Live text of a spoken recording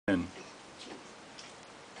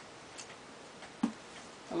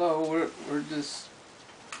Hello, we're just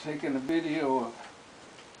taking a video of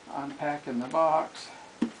unpacking the box.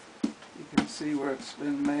 You can see where it's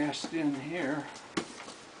been mashed in here.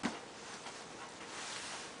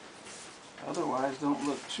 Otherwise, don't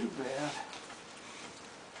look too bad.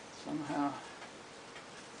 Somehow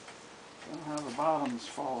the bottom's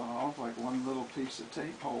fallen off, like one little piece of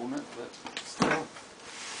tape holding it, but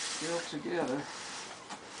still together.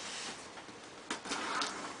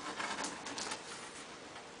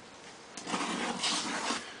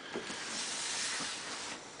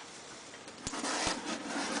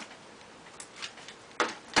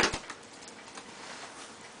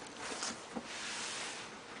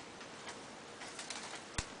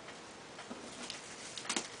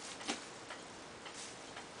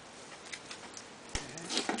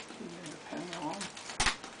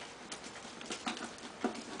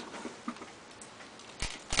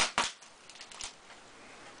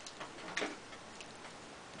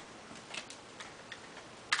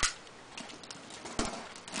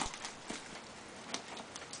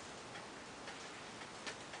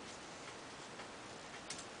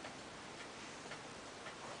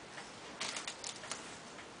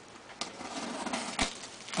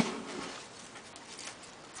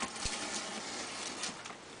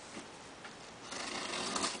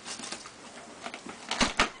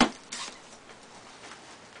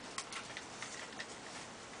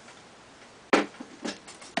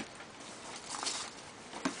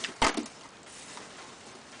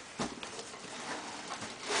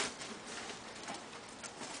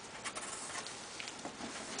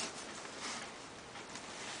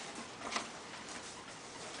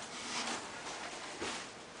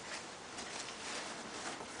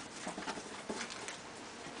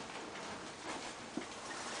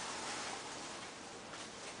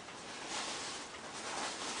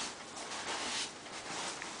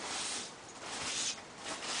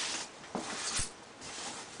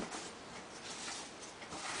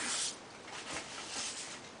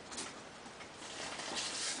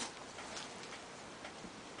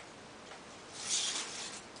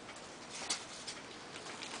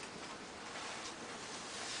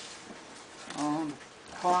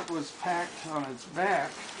 The clock was packed on its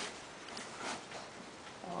back.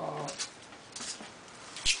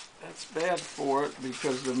 That's bad for it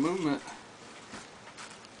because the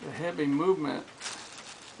heavy movement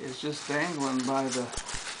is just dangling by the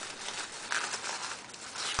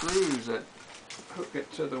screws that hook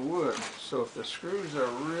it to the wood. So if the screws are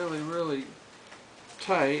really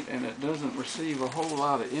tight and it doesn't receive a whole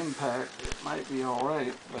lot of impact, it might be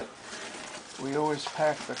alright, but we always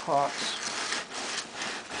pack the clocks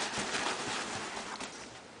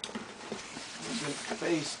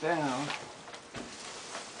face down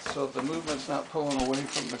so the movement's not pulling away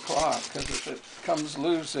from the clock, because if it comes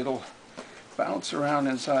loose it'll bounce around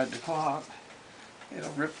inside the clock,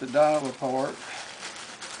 it'll rip the dial apart,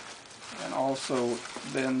 and also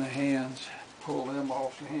bend the hands, pull them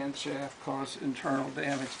off the hand shaft, cause internal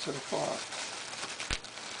damage to the clock.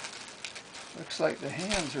 Looks like the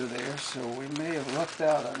hands are there, so we may have lucked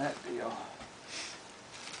out on that deal.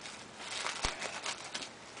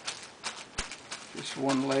 Just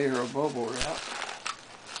one layer of bubble wrap.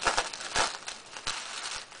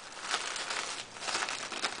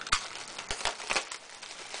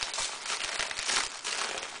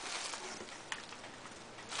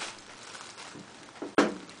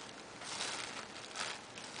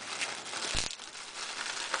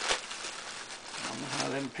 I don't know how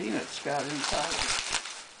them peanuts got inside.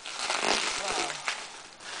 Wow.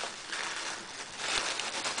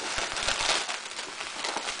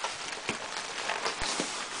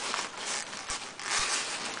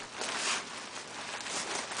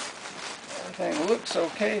 Everything looks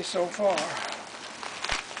okay so far.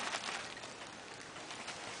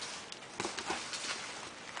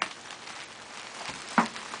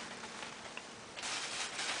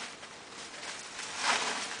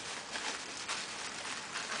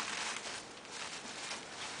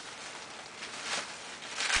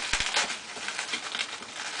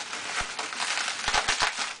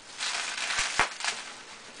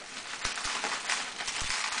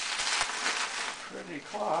 Pretty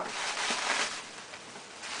clock.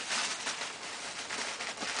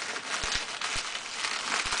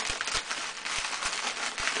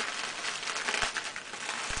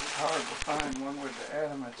 It's hard to find one with the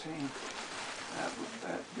adamantine that looked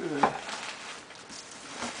that good.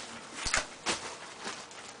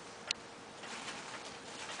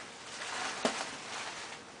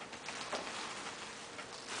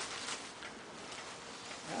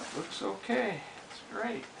 That looks okay. It's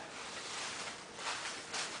great.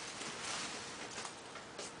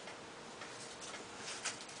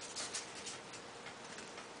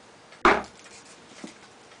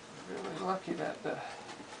 lucky that the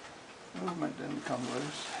movement didn't come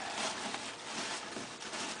loose.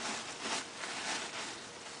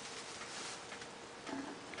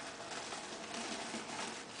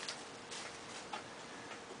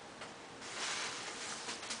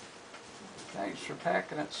 Thanks for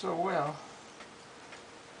packing it so well.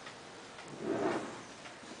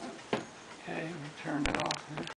 Okay, we turned it off here.